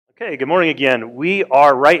Okay, good morning again. We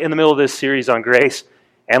are right in the middle of this series on grace.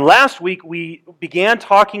 And last week we began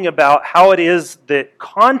talking about how it is that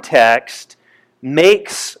context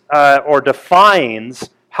makes or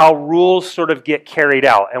defines how rules sort of get carried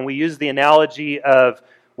out. And we used the analogy of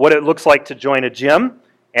what it looks like to join a gym.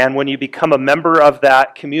 And when you become a member of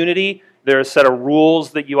that community, there are a set of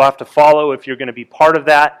rules that you have to follow if you're going to be part of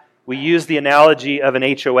that. We used the analogy of an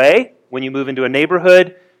HOA when you move into a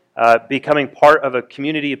neighborhood. Becoming part of a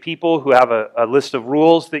community of people who have a list of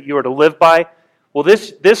rules that you are to live by. Well,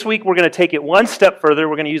 this week we're going to take it one step further.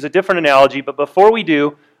 We're going to use a different analogy, but before we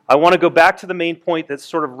do, I want to go back to the main point that's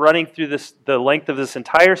sort of running through the length of this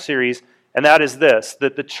entire series, and that is this,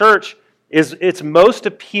 that the church it's most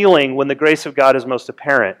appealing when the grace of God is most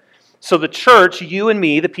apparent. So the church, you and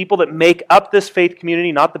me, the people that make up this faith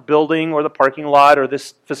community, not the building or the parking lot or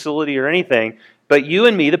this facility or anything, but you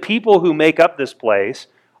and me, the people who make up this place,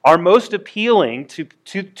 are most appealing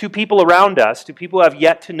to people around us, to people who have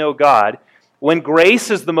yet to know God, when grace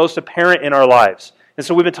is the most apparent in our lives. And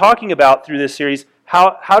so we've been talking about through this series,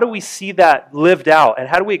 how do we see that lived out, and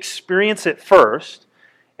how do we experience it first,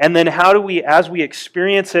 and then how do we, as we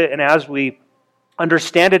experience it and as we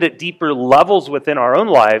understand it at deeper levels within our own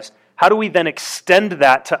lives, how do we then extend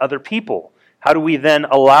that to other people? How do we then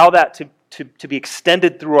allow that to be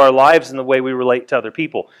extended through our lives in the way we relate to other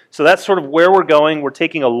people? So that's sort of where we're going. We're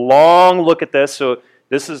taking a long look at this. So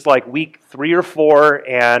this is like week 3 or 4,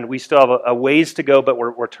 and we still have a ways to go, but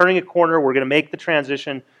we're turning a corner. We're going to make the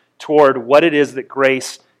transition toward what it is that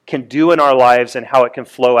grace can do in our lives and how it can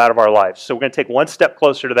flow out of our lives. So we're going to take one step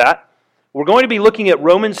closer to that. We're going to be looking at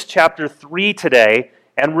Romans chapter 3 today,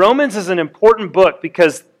 and Romans is an important book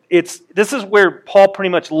because this is where Paul pretty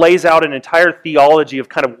much lays out an entire theology of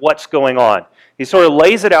kind of what's going on. He sort of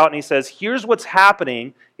lays it out and he says, here's what's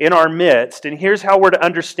happening in our midst, and here's how we're to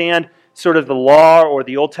understand sort of the law or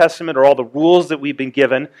the Old Testament or all the rules that we've been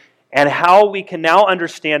given, and how we can now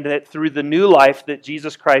understand it through the new life that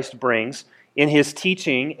Jesus Christ brings in His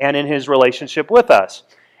teaching and in His relationship with us.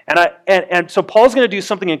 And so Paul's going to do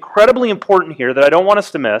something incredibly important here that I don't want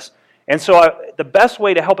us to miss. And so the best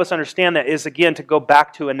way to help us understand that is, again, to go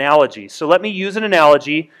back to analogy. So let me use an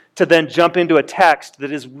analogy to then jump into a text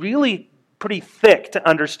that is really pretty thick to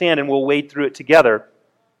understand, and we'll wade through it together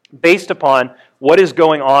based upon what is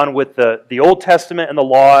going on with the Old Testament and the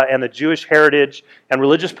law and the Jewish heritage and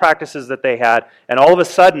religious practices that they had. And all of a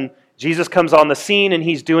sudden, Jesus comes on the scene and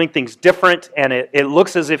He's doing things different, and it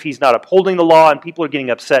looks as if He's not upholding the law, and people are getting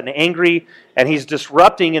upset and angry, and He's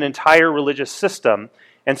disrupting an entire religious system.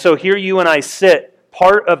 And so here you and I sit,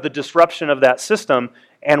 part of the disruption of that system,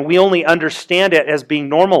 and we only understand it as being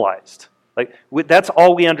normalized. That's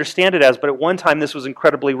all we understand it as, but at one time this was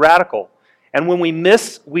incredibly radical. And when we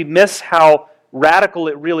miss how radical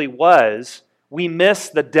it really was, we miss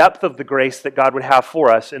the depth of the grace that God would have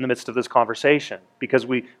for us in the midst of this conversation, because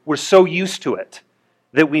we're so used to it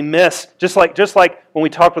that we miss, just like when we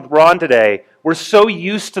talked with Ron today, we're so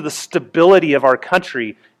used to the stability of our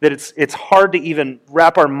country that it's hard to even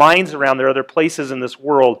wrap our minds around there are other places in this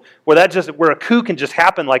world where a coup can just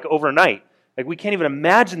happen like overnight. Like we can't even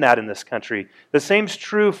imagine that in this country. The same's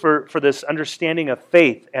true for this understanding of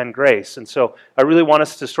faith and grace. And so I really want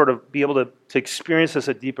us to sort of be able to experience this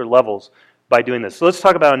at deeper levels by doing this. So let's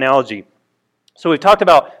talk about analogy. So we've talked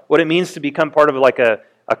about what it means to become part of like a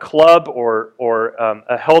club or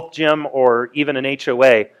a health gym or even an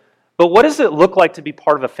HOA. But what does it look like to be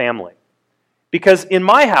part of a family? Because in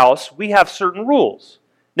my house, we have certain rules.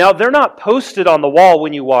 Now, they're not posted on the wall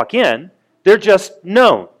when you walk in. They're just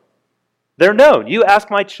known. They're known. You ask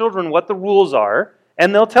my children what the rules are,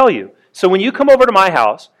 and they'll tell you. So when you come over to my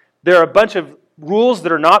house, there are a bunch of rules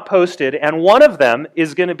that are not posted, and one of them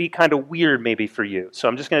is going to be kind of weird maybe for you. So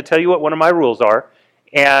I'm just going to tell you what one of my rules are,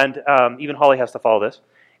 and even Holly has to follow this,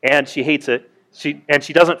 and she hates it. She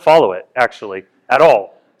doesn't follow it, actually, at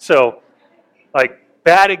all. So,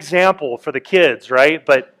 bad example for the kids, right?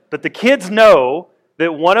 But the kids know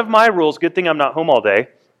that one of my rules, good thing I'm not home all day,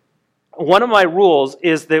 one of my rules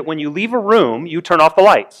is that when you leave a room, you turn off the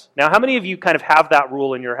lights. Now, how many of you kind of have that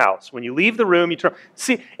rule in your house? When you leave the room, you turn...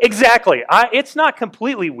 See, exactly. It's not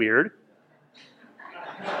completely weird.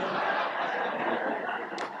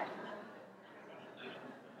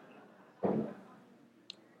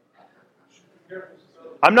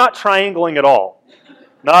 I'm not triangling at all.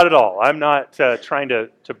 Not at all. I'm not trying to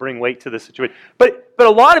bring weight to this situation. But a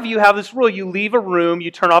lot of you have this rule. You leave a room, you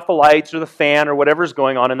turn off the lights or the fan or whatever's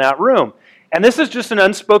going on in that room. And this is just an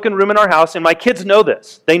unspoken room in our house, and my kids know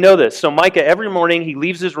this. They know this. So Micah, every morning, he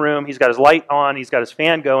leaves his room, he's got his light on, he's got his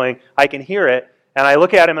fan going, I can hear it, and I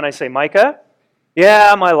look at him and I say, Micah,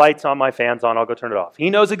 Yeah, my light's on, my fan's on, I'll go turn it off. He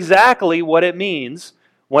knows exactly what it means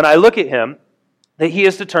when I look at him that he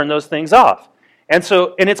is to turn those things off. And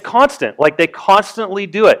it's constant. Like, they constantly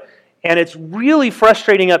do it. And it's really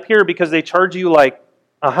frustrating up here because they charge you like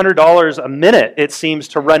 $100 a minute, it seems,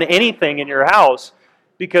 to run anything in your house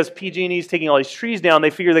because PG&E is taking all these trees down. They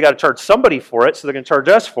figure they got to charge somebody for it, so they're going to charge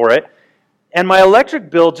us for it. And my electric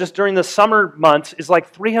bill just during the summer months is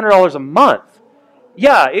like $300 a month.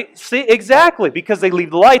 Yeah, see, exactly, because they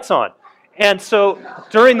leave the lights on. And so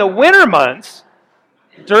during the winter months,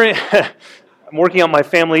 I'm working on my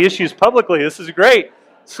family issues publicly. This is great.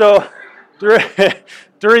 So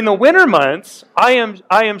during the winter months,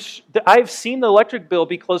 I've seen the electric bill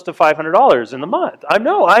be close to $500 in the month. I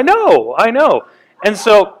know. And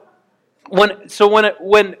so when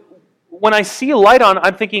I see a light on,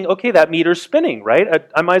 I'm thinking, okay, that meter's spinning, right?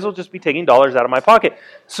 I might as well just be taking dollars out of my pocket.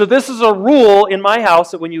 So this is a rule in my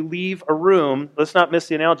house that when you leave a room, let's not miss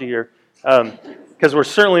the analogy here, because we're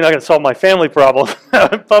certainly not going to solve my family problem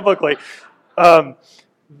publicly.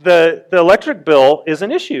 The electric bill is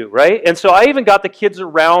an issue, right? And so I even got the kids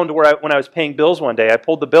around when I was paying bills one day. I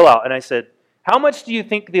pulled the bill out and I said, how much do you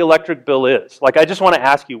think the electric bill is? Like, I just want to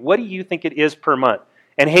ask you, what do you think it is per month?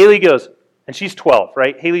 And Haley goes, and she's 12,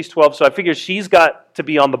 right? Haley's 12, so I figure she's got to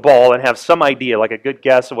be on the ball and have some idea, like a good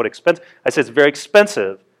guess of what expensive. I said, it's very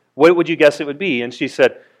expensive. What would you guess it would be? And she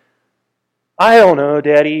said, I don't know,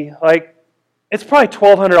 Daddy. Like, it's probably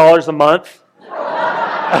 $1,200 a month.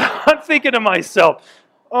 I'm thinking to myself,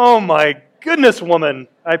 oh my goodness, woman.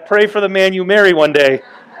 I pray for the man you marry one day.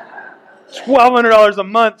 $1,200 a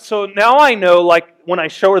month. So now I know, like, when I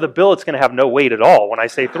show her the bill, it's going to have no weight at all. When I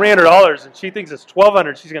say $300 and she thinks it's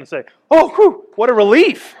 $1,200, she's going to say, oh, whew, what a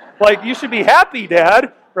relief. Like, you should be happy,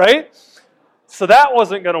 Dad, right? So that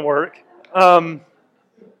wasn't going to work. The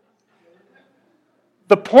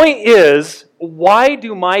point is, why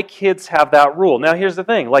do my kids have that rule? Now, here's the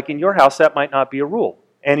thing. Like, in your house, that might not be a rule.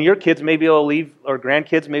 And your kids maybe will leave, or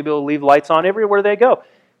grandkids maybe will leave lights on everywhere they go.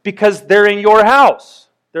 Because they're in your house.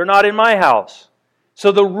 They're not in my house.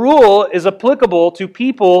 So the rule is applicable to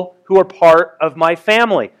people who are part of my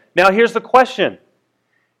family. Now, here's the question.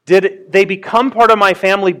 Did they become part of my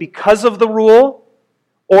family because of the rule?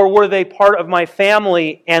 Or were they part of my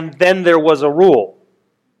family and then there was a rule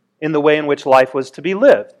in the way in which life was to be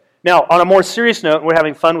lived? Now, on a more serious note, we're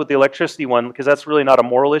having fun with the electricity one because that's really not a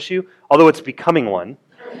moral issue, although it's becoming one.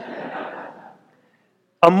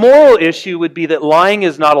 A moral issue would be that lying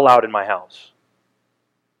is not allowed in my house.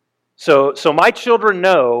 So my children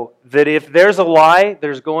know that if there's a lie,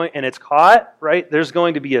 and it's caught, right, there's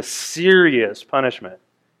going to be a serious punishment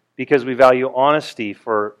because we value honesty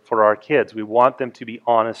for our kids. We want them to be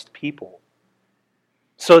honest people.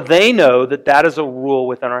 So they know that that is a rule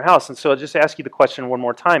within our house. And so I'll just ask you the question one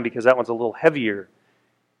more time because that one's a little heavier.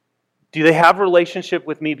 Do they have a relationship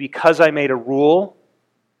with me because I made a rule?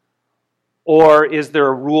 Or is there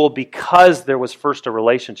a rule because there was first a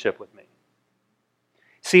relationship with me?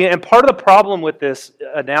 See, and part of the problem with this,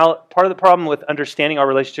 part of the problem with understanding our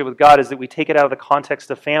relationship with God is that we take it out of the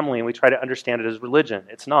context of family and we try to understand it as religion.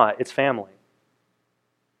 It's not, it's family.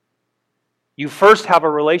 You first have a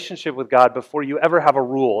relationship with God before you ever have a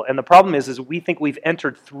rule. And the problem is we think we've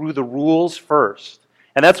entered through the rules first.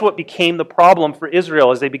 And that's what became the problem for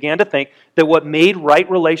Israel as they began to think that what made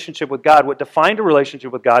right relationship with God, what defined a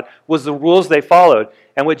relationship with God, was the rules they followed.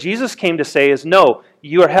 And what Jesus came to say is, no,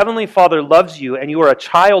 your heavenly Father loves you and you are a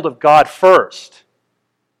child of God first,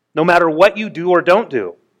 no matter what you do or don't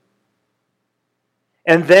do.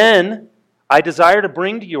 And then I desire to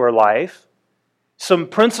bring to your life some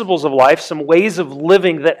principles of life, some ways of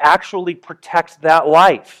living that actually protect that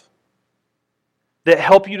life, that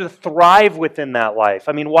help you to thrive within that life.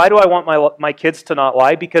 I mean, why do I want my kids to not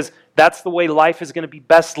lie? Because that's the way life is going to be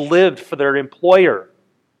best lived for their employer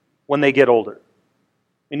when they get older.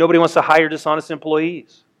 I mean, nobody wants to hire dishonest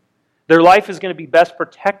employees. Their life is going to be best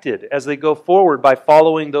protected as they go forward by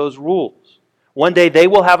following those rules. One day they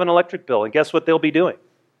will have an electric bill, and guess what they'll be doing?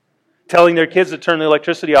 Telling their kids to turn the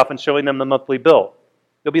electricity off and showing them the monthly bill.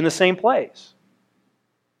 They'll be in the same place.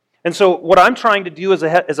 And so what I'm trying to do as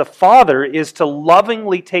a father is to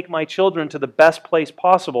lovingly take my children to the best place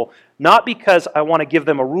possible, not because I want to give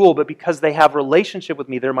them a rule, but because they have a relationship with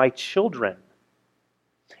me. They're my children.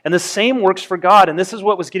 And the same works for God. And this is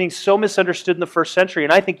what was getting so misunderstood in the first century.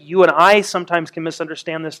 And I think you and I sometimes can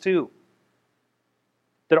misunderstand this too.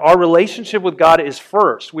 That our relationship with God is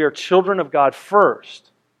first. We are children of God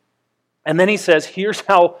first. And then he says, here's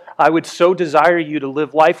how I would so desire you to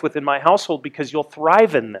live life within my household because you'll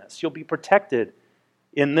thrive in this. You'll be protected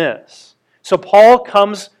in this. So Paul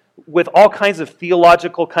comes with all kinds of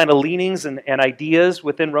theological kind of leanings and ideas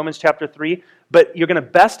within Romans chapter 3, but you're going to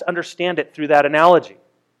best understand it through that analogy,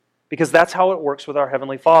 because that's how it works with our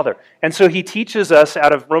Heavenly Father. And so he teaches us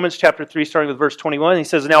out of Romans chapter 3, starting with verse 21, he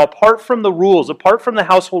says, now apart from the rules, apart from the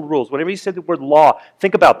household rules, whenever you say the word law,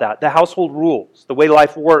 think about that, the household rules, the way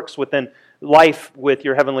life works within life with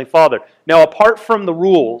your Heavenly Father. Now apart from the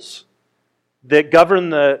rules that govern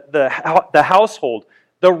the household,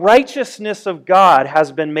 the righteousness of God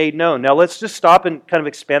has been made known. Now let's just stop and kind of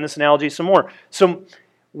expand this analogy some more. So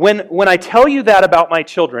when I tell you that about my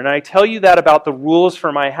children, and I tell you that about the rules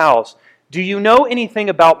for my house, do you know anything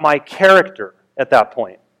about my character at that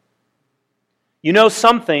point? You know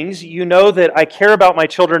some things. You know that I care about my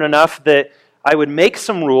children enough that I would make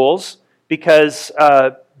some rules because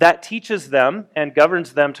that teaches them and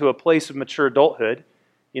governs them to a place of mature adulthood.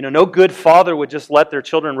 You know, no good father would just let their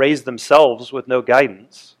children raise themselves with no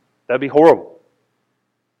guidance. That'd be horrible.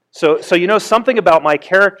 So you know something about my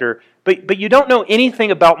character, but you don't know anything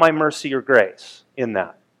about my mercy or grace in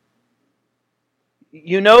that.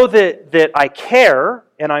 You know that I care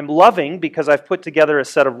and I'm loving because I've put together a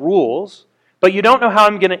set of rules, but you don't know how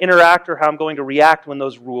I'm going to interact or how I'm going to react when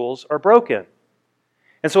those rules are broken.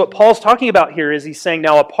 And so what Paul's talking about here is he's saying,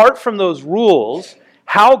 now apart from those rules,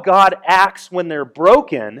 how God acts when they're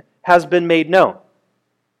broken has been made known.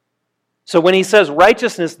 So when he says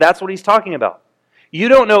righteousness, that's what he's talking about. You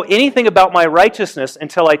don't know anything about my righteousness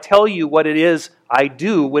until I tell you what it is I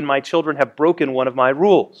do when my children have broken one of my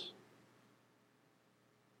rules.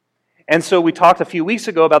 And so we talked a few weeks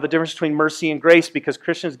ago about the difference between mercy and grace because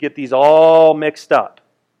Christians get these all mixed up.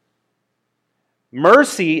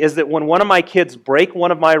 Mercy is that when one of my kids break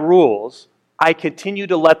one of my rules, I continue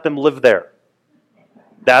to let them live there.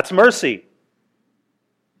 That's mercy.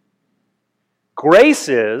 Grace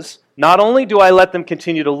is, not only do I let them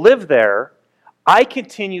continue to live there, I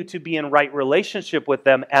continue to be in right relationship with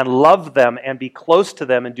them and love them and be close to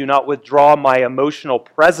them and do not withdraw my emotional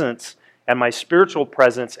presence and my spiritual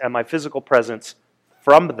presence and my physical presence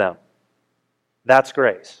from them. That's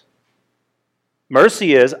grace.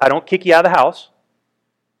 Mercy is, I don't kick you out of the house,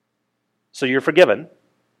 so you're forgiven.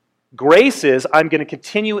 Grace is, I'm going to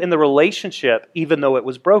continue in the relationship even though it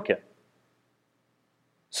was broken.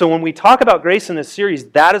 So when we talk about grace in this series,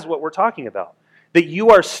 that is what we're talking about. That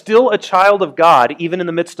you are still a child of God even in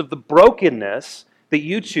the midst of the brokenness that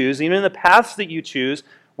you choose, even in the paths that you choose,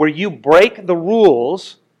 where you break the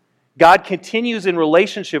rules. God continues in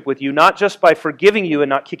relationship with you, not just by forgiving you and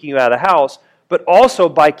not kicking you out of the house, but also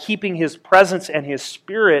by keeping His presence and His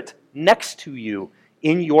Spirit next to you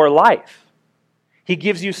in your life. He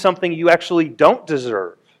gives you something you actually don't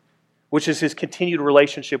deserve, which is His continued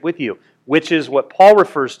relationship with you, which is what Paul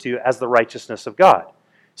refers to as the righteousness of God.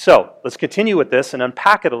 So, let's continue with this and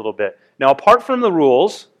unpack it a little bit. Now, apart from the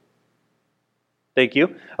rules, thank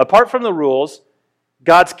you, apart from the rules,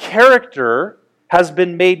 God's character has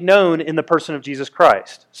been made known in the person of Jesus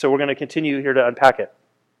Christ. So we're going to continue here to unpack it.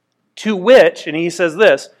 To which, and he says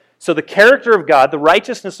this, so the character of God, the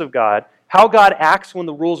righteousness of God, how God acts when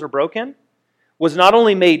the rules are broken, was not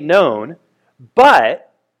only made known, but,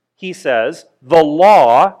 he says, the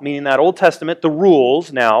law, meaning that Old Testament, the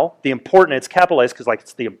rules now, the important, it's capitalized because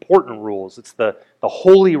it's the important rules, it's the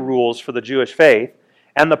holy rules for the Jewish faith,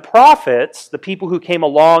 and the prophets, the people who came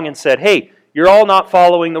along and said, hey, you're all not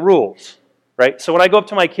following the rules, right? So when I go up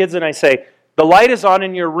to my kids and I say, the light is on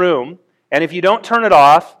in your room, and if you don't turn it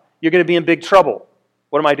off, you're going to be in big trouble.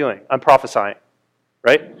 What am I doing? I'm prophesying,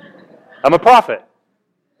 right? I'm a prophet.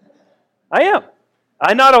 I am.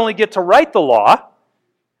 I not only get to write the law,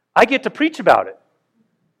 I get to preach about it.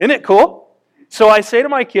 Isn't it cool? So I say to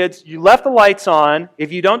my kids, you left the lights on.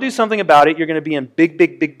 If you don't do something about it, you're going to be in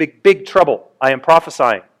big trouble. I am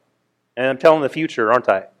prophesying. And I'm telling the future, aren't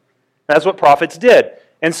I? That's what prophets did.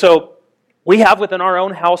 And so we have within our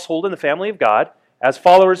own household in the family of God, as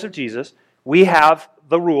followers of Jesus, we have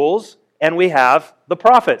the rules and we have the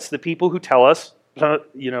prophets, the people who tell us,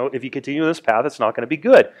 if you continue this path, it's not going to be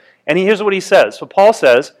good. And here's what he says. So Paul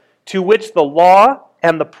says, to which the law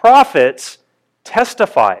and the prophets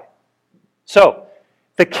testify. So,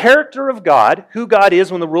 the character of God, who God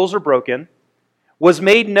is when the rules are broken, was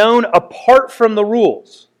made known apart from the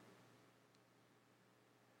rules.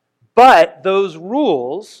 But those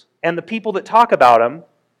rules and the people that talk about them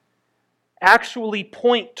actually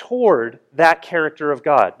point toward that character of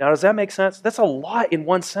God. Now, does that make sense? That's a lot in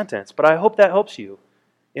one sentence, but I hope that helps you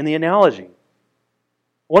in the analogy.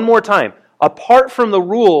 One more time. Apart from the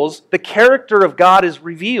rules, the character of God is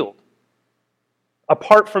revealed.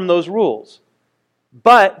 Apart from those rules.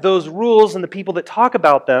 But those rules and the people that talk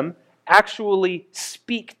about them actually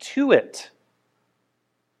speak to it.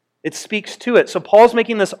 It speaks to it. So Paul's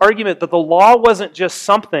making this argument that the law wasn't just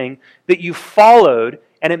something that you followed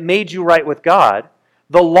and it made you right with God.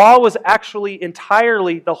 The law was actually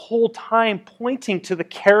entirely, the whole time, pointing to the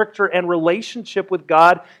character and relationship with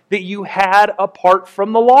God that you had apart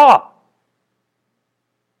from the law.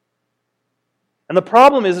 And the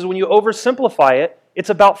problem is when you oversimplify it, it's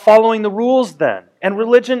about following the rules then. And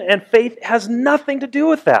religion and faith has nothing to do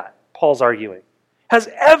with that, Paul's arguing. Has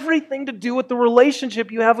everything to do with the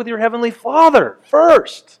relationship you have with your Heavenly Father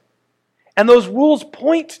first. And those rules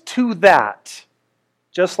point to that,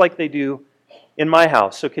 just like they do in my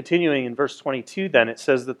house. So continuing in verse 22 then, it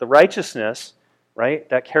says that the righteousness, right,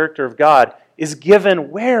 that character of God, is given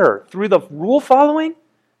where? Through the rule following?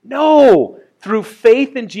 No, through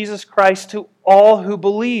faith in Jesus Christ to all who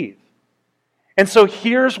believe. And so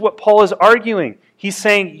here's what Paul is arguing. He's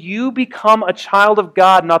saying you become a child of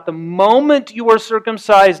God not the moment you are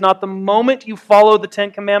circumcised, not the moment you follow the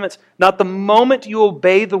Ten Commandments, not the moment you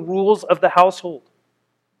obey the rules of the household.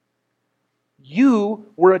 You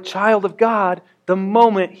were a child of God the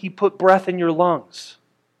moment He put breath in your lungs.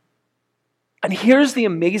 And here's the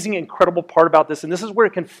amazing, incredible part about this, and this is where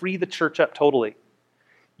it can free the church up totally.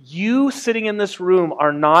 You sitting in this room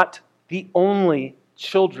are not the only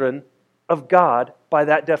children of God by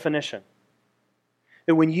that definition.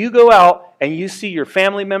 That when you go out and you see your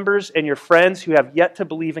family members and your friends who have yet to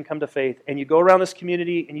believe and come to faith, and you go around this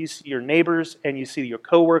community and you see your neighbors and you see your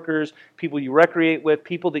coworkers, people you recreate with,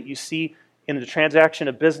 people that you see in the transaction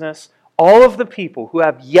of business, all of the people who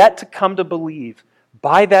have yet to come to believe,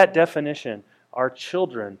 by that definition, are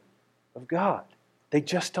children of God. They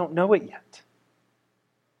just don't know it yet.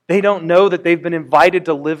 They don't know that they've been invited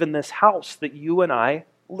to live in this house that you and I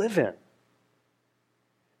live in.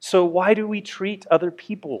 So why do we treat other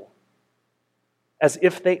people as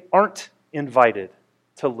if they aren't invited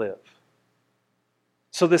to live?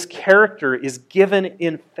 So this character is given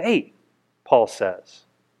in faith, Paul says.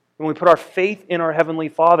 When we put our faith in our Heavenly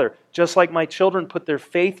Father, just like my children put their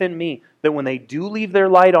faith in me, that when they do leave their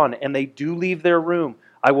light on and they do leave their room,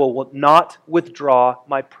 I will not withdraw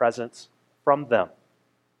my presence from them.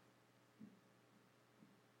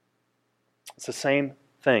 It's the same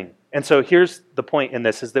thing. And so here's the point in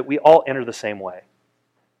this, is that we all enter the same way.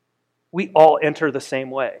 We all enter the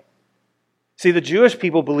same way. See, the Jewish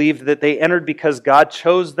people believed that they entered because God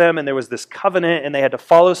chose them and there was this covenant and they had to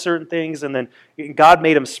follow certain things, and then God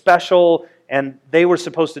made them special and they were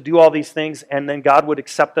supposed to do all these things, and then God would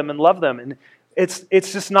accept them and love them. And it's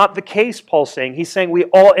just not the case, Paul's saying. He's saying we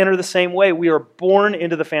all enter the same way. We are born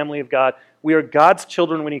into the family of God. We are God's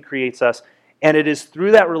children when He creates us. And it is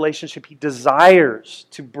through that relationship He desires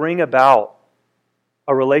to bring about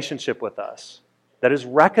a relationship with us that is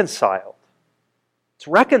reconciled. It's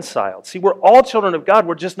reconciled. See, we're all children of God.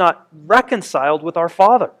 We're just not reconciled with our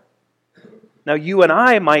Father. Now, you and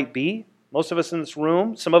I might be. Most of us in this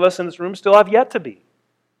room, some of us in this room still have yet to be.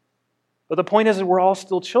 But the point is that we're all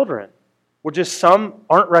still children. We're just, some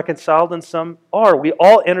aren't reconciled and some are. We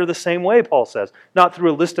all enter the same way, Paul says. Not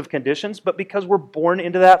through a list of conditions, but because we're born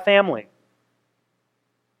into that family.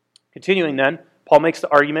 Continuing then, Paul makes the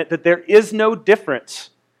argument that there is no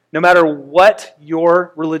difference, no matter what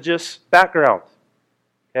your religious background.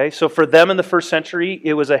 Okay, so for them in the first century,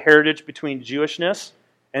 it was a heritage between Jewishness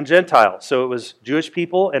and Gentiles. So it was Jewish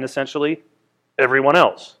people and essentially everyone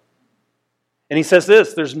else. And he says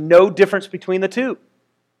this, there's no difference between the two.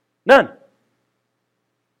 None.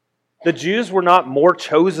 The Jews were not more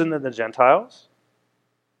chosen than the Gentiles.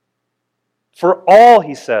 For all,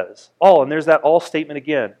 he says, all, and there's that all statement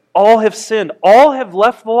again, all have sinned. All have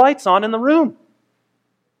left the lights on in the room.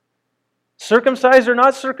 Circumcised or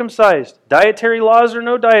not circumcised. Dietary laws or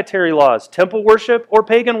no dietary laws. Temple worship or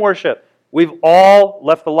pagan worship. We've all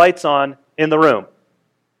left the lights on in the room.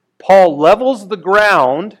 Paul levels the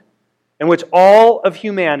ground in which all of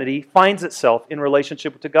humanity finds itself in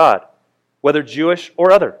relationship to God, whether Jewish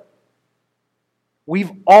or other.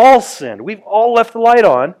 We've all sinned. We've all left the light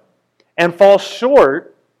on and fall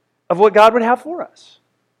short of what God would have for us.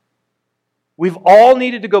 We've all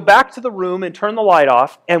needed to go back to the room and turn the light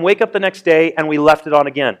off and wake up the next day and we left it on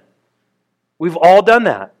again. We've all done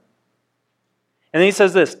that. And then he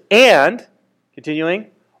says this, and,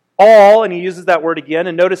 continuing, all, and he uses that word again,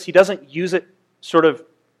 and notice he doesn't use it sort of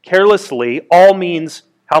carelessly. All means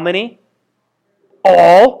how many?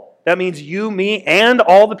 All. That means you, me, and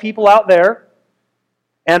all the people out there.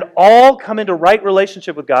 And all come into right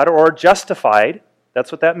relationship with God or are justified.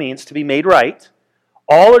 That's what that means, to be made right.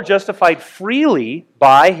 All are justified freely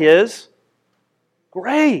by His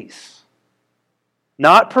grace.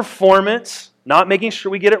 Not performance, not making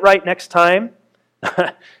sure we get it right next time,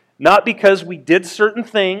 not because we did certain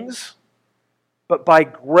things, but by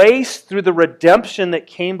grace through the redemption that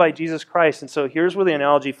came by Jesus Christ. And so here's where the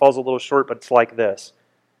analogy falls a little short, but it's like this.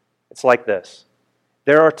 It's like this.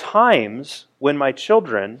 There are times when my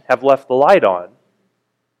children have left the light on,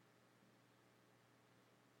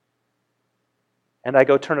 and I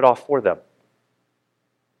go turn it off for them.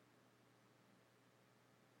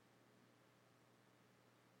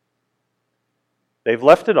 They've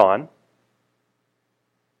left it on,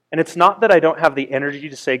 and it's not that I don't have the energy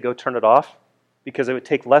to say go turn it off, because it would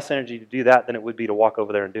take less energy to do that than it would be to walk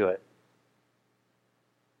over there and do it.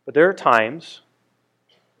 But there are times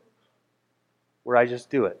where I just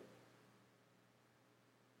do it.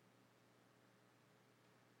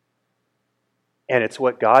 And it's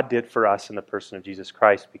what God did for us in the person of Jesus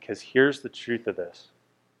Christ, because here's the truth of this.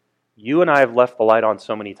 You and I have left the light on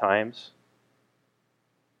so many times,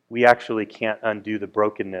 we actually can't undo the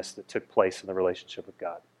brokenness that took place in the relationship with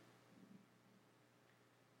God.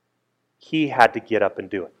 He had to get up and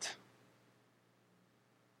do it.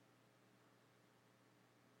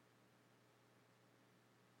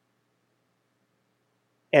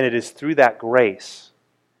 And it is through that grace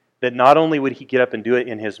that not only would He get up and do it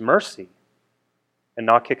in His mercy and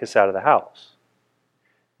not kick us out of the house,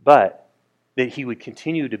 but that He would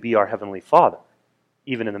continue to be our Heavenly Father,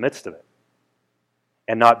 even in the midst of it,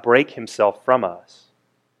 and not break Himself from us.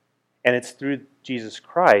 And it's through Jesus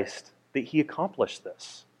Christ that He accomplished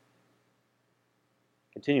this.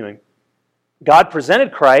 Continuing. God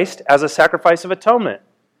presented Christ as a sacrifice of atonement.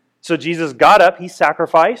 So Jesus got up, He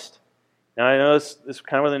sacrificed. Now I know this is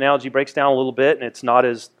kind of where the analogy breaks down a little bit, and it's not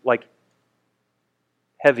as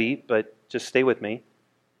heavy, but just stay with me.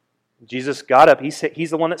 Jesus got up, He's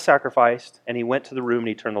the one that sacrificed, and He went to the room and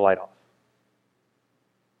He turned the light off.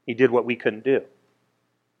 He did what we couldn't do.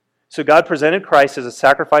 So God presented Christ as a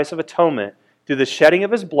sacrifice of atonement through the shedding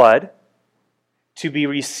of His blood to be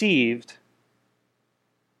received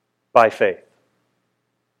by faith.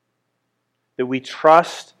 That we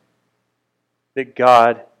trust that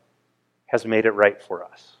God has made it right for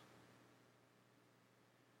us.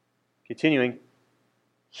 Continuing,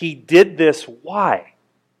 He did this, why?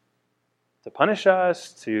 To punish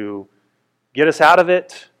us? To get us out of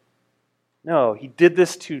it? No, He did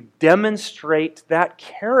this to demonstrate that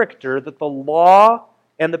character that the law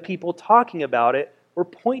and the people talking about it were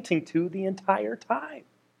pointing to the entire time.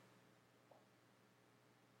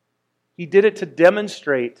 He did it to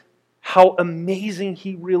demonstrate how amazing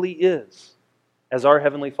He really is as our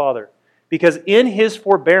Heavenly Father. Because in His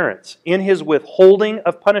forbearance, in His withholding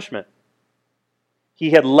of punishment,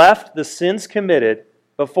 He had left the sins committed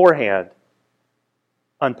beforehand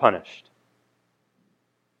unpunished.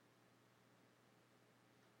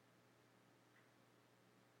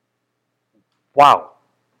 Wow.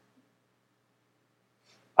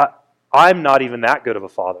 I'm not even that good of a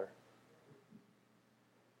father.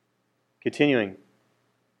 Continuing.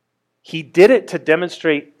 He did it to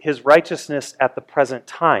demonstrate His righteousness at the present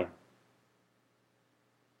time,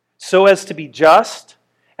 so as to be just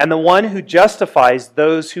and the one who justifies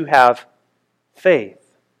those who have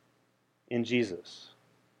faith in Jesus.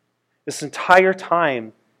 This entire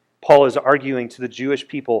time, Paul is arguing to the Jewish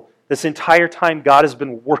people, this entire time God has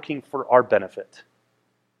been working for our benefit.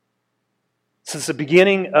 Since the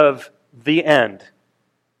beginning of the end,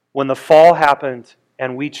 when the fall happened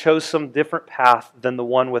and we chose some different path than the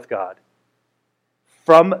one with God,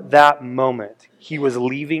 from that moment, He was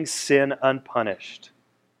leaving sin unpunished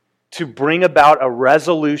to bring about a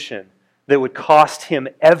resolution that would cost Him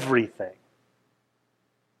everything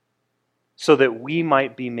so that we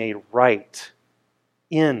might be made right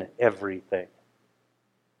in everything.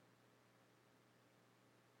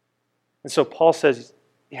 And so Paul says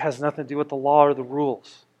it has nothing to do with the law or the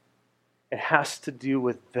rules. It has to do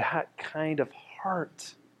with that kind of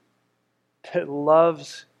heart that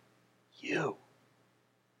loves you.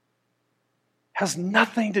 It has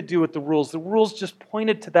nothing to do with the rules. The rules just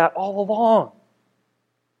pointed to that all along.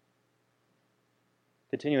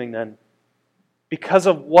 Continuing then. Because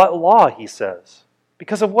of what law, he says?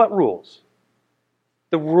 Because of what rules?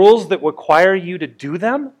 The rules that require you to do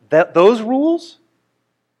them? Those rules?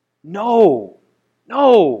 No.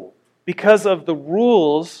 No. Because of the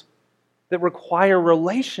rules that require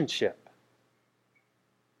relationship.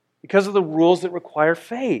 Because of the rules that require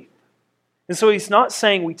faith. And so he's not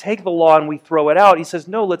saying we take the law and we throw it out. He says,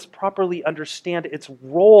 no, let's properly understand its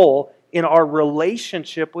role in our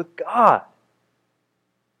relationship with God.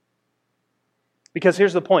 Because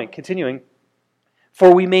here's the point, continuing.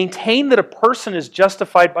 For we maintain that a person is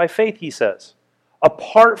justified by faith, he says,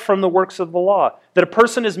 apart from the works of the law. That a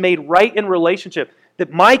person is made right in relationship.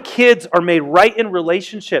 that my kids are made right in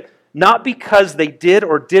relationship, not because they did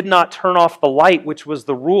or did not turn off the light, which was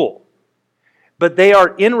the rule, but they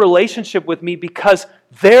are in relationship with me because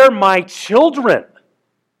they're my children.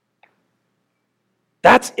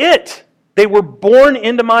 That's it. They were born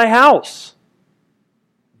into my house.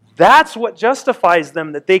 That's what justifies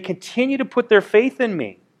them, that they continue to put their faith in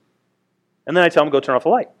me. And then I tell them, go turn off the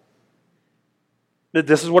light.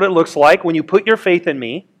 This is what it looks like when you put your faith in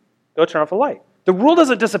me, go turn off the light. The rule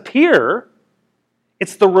doesn't disappear.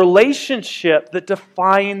 It's the relationship that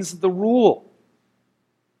defines the rule.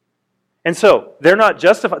 And so, they're not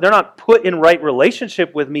justified, they're not put in right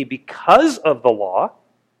relationship with me because of the law.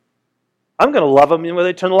 I'm going to love them whether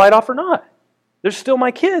they turn the light off or not. They're still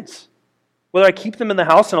my kids. Whether I keep them in the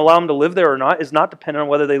house and allow them to live there or not is not dependent on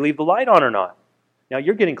whether they leave the light on or not. Now,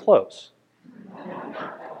 you're getting close.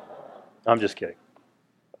 I'm just kidding.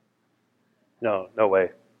 No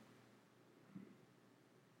way.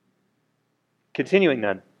 Continuing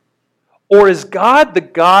then. Or is God the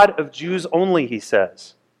God of Jews only, he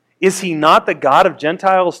says? Is he not the God of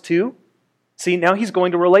Gentiles too? See, now he's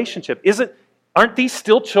going to relationship. Aren't these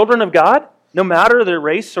still children of God, no matter their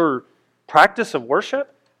race or practice of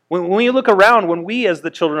worship? When you look around, when we as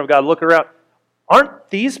the children of God look around, aren't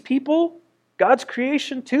these people God's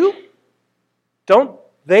creation too? Don't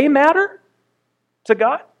they matter to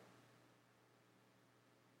God?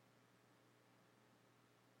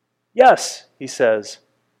 Yes, he says,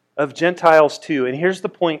 of Gentiles too. And here's the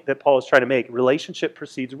point that Paul is trying to make. Relationship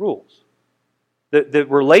precedes rules. The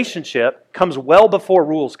relationship comes well before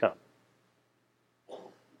rules come.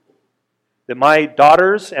 That my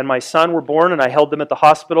daughters and my son were born and I held them at the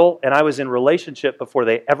hospital and I was in relationship before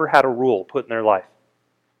they ever had a rule put in their life.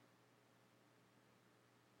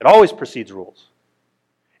 It always precedes rules.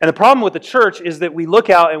 And the problem with the church is that we look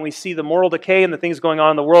out and we see the moral decay and the things going on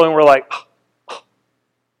in the world and we're like,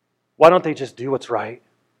 why don't they just do what's right?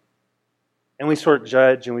 And we sort of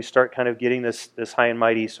judge and we start kind of getting this high and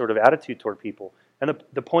mighty sort of attitude toward people. And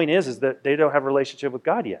the point is that they don't have a relationship with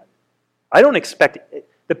God yet. I don't expect...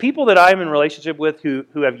 The people that I'm in relationship with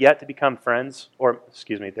who have yet to become friends,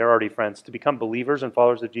 they're already friends, to become believers and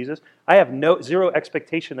followers of Jesus, I have zero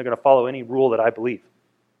expectation they're going to follow any rule that I believe.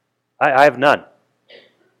 I have none.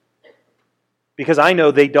 Because I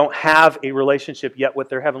know they don't have a relationship yet with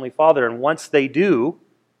their Heavenly Father, and once they do,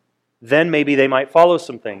 then maybe they might follow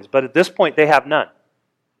some things. But at this point, they have none.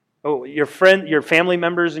 Oh, your family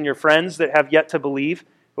members and your friends that have yet to believe,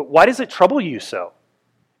 but why does it trouble you so?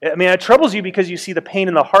 I mean, it troubles you because you see the pain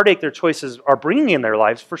and the heartache their choices are bringing in their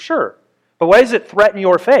lives, for sure. But why does it threaten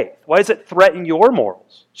your faith? Why does it threaten your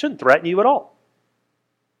morals? It shouldn't threaten you at all.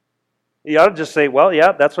 You ought to just say, well,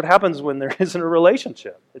 yeah, that's what happens when there isn't a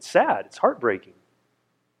relationship. It's sad. It's heartbreaking.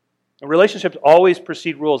 And relationships always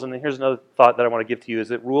precede rules. And then here's another thought that I want to give to you, is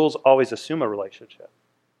that rules always assume a relationship.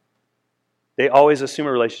 They always assume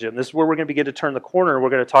a relationship. And this is where we're going to begin to turn the corner. We're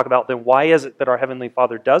going to talk about then why is it that our Heavenly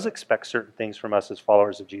Father does expect certain things from us as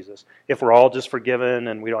followers of Jesus, if we're all just forgiven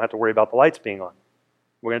and we don't have to worry about the lights being on.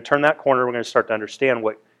 We're going to turn that corner. We're going to start to understand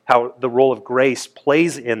how the role of grace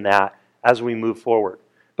plays in that as we move forward.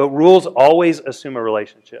 But rules always assume a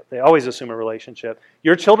relationship. They always assume a relationship.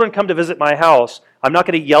 Your children come to visit my house. I'm not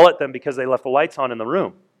going to yell at them because they left the lights on in the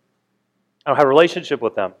room. I don't have a relationship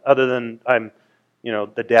with them other than I'm,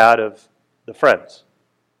 the dad of the friends.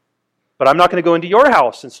 But I'm not going to go into your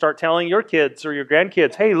house and start telling your kids or your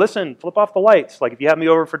grandkids, hey, listen, flip off the lights. Like if you have me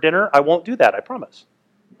over for dinner, I won't do that, I promise.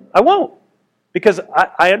 I won't. Because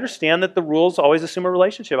I understand that the rules always assume a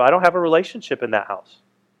relationship. I don't have a relationship in that house.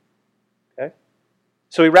 Okay?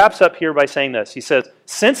 So he wraps up here by saying this. He says,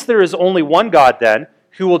 since there is only one God then,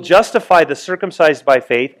 who will justify the circumcised by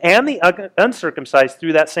faith and the uncircumcised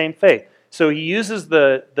through that same faith. So he uses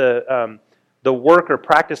the work or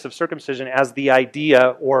practice of circumcision as the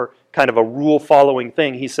idea or kind of a rule-following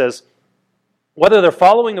thing. He says, whether they're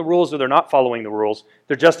following the rules or they're not following the rules,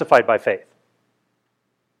 they're justified by faith.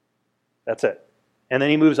 That's it. And then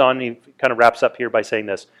he moves on and he kind of wraps up here by saying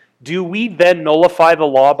this. Do we then nullify the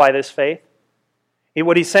law by this faith? And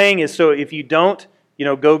what he's saying is, so if you don't,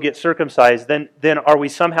 go get circumcised, then are we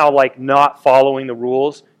somehow like not following the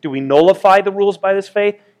rules? Do we nullify the rules by this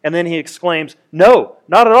faith? And then he exclaims, no,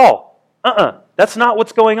 not at all. That's not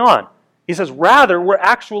what's going on. He says, rather, we're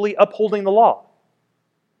actually upholding the law.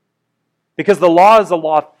 Because the law is a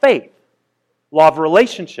law of faith, law of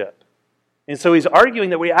relationship. And so he's arguing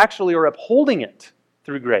that we actually are upholding it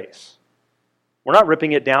through grace. We're not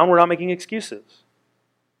ripping it down. We're not making excuses.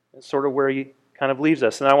 That's sort of where he kind of leaves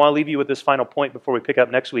us. And I want to leave you with this final point before we pick up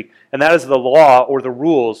next week. And that is the law or the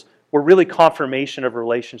rules were really confirmation of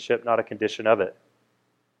relationship, not a condition of it.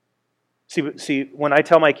 See, when I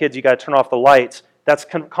tell my kids you got to turn off the lights, that's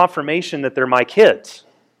confirmation that they're my kids.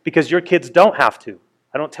 Because your kids don't have to.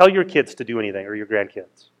 I don't tell your kids to do anything, or your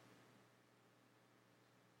grandkids.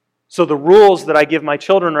 So the rules that I give my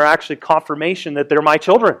children are actually confirmation that they're my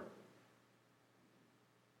children.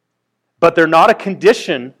 But they're not a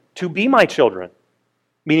condition to be my children.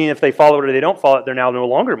 Meaning if they follow it or they don't follow it, they're now no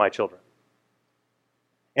longer my children.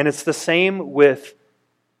 And it's the same with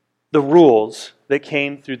the rules that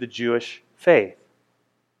came through the Jewish faith.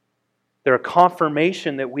 They're a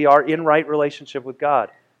confirmation that we are in right relationship with God.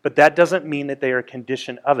 But that doesn't mean that they are a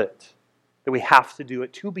condition of it. That we have to do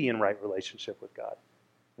it to be in right relationship with God.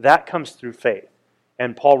 That comes through faith.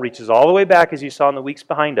 And Paul reaches all the way back, as you saw in the weeks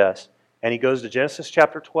behind us, and he goes to Genesis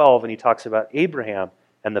chapter 12, and he talks about Abraham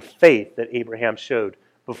and the faith that Abraham showed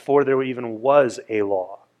before there even was a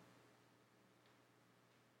law.